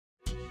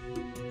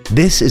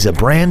This is a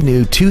brand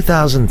new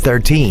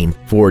 2013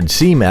 Ford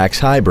C-Max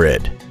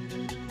Hybrid.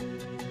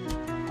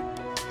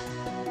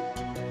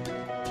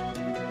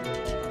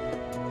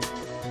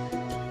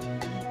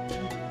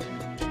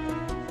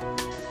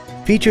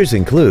 Features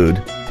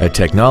include a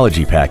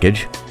technology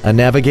package, a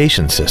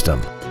navigation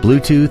system,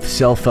 Bluetooth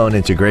cell phone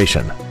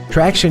integration,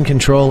 traction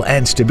control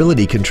and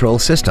stability control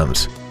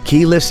systems,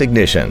 keyless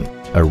ignition,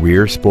 a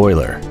rear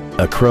spoiler,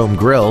 a chrome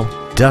grille,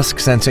 dusk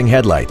sensing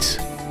headlights,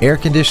 air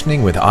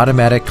conditioning with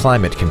automatic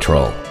climate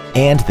control,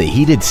 and the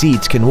heated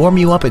seats can warm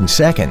you up in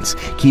seconds,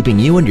 keeping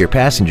you and your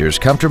passengers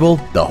comfortable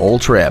the whole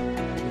trip.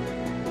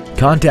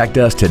 Contact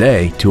us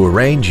today to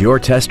arrange your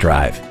test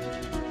drive.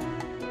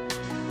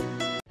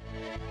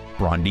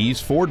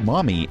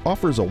 BrondesFordMaumee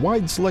offers a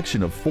wide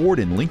selection of Ford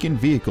and Lincoln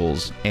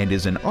vehicles and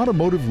is an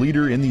automotive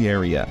leader in the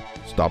area.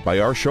 Stop by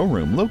our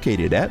showroom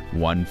located at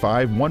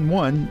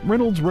 1511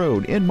 Reynolds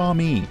Road in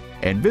Maumee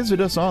and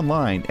visit us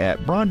online at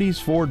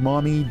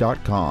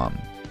BrondesFordMaumee.com.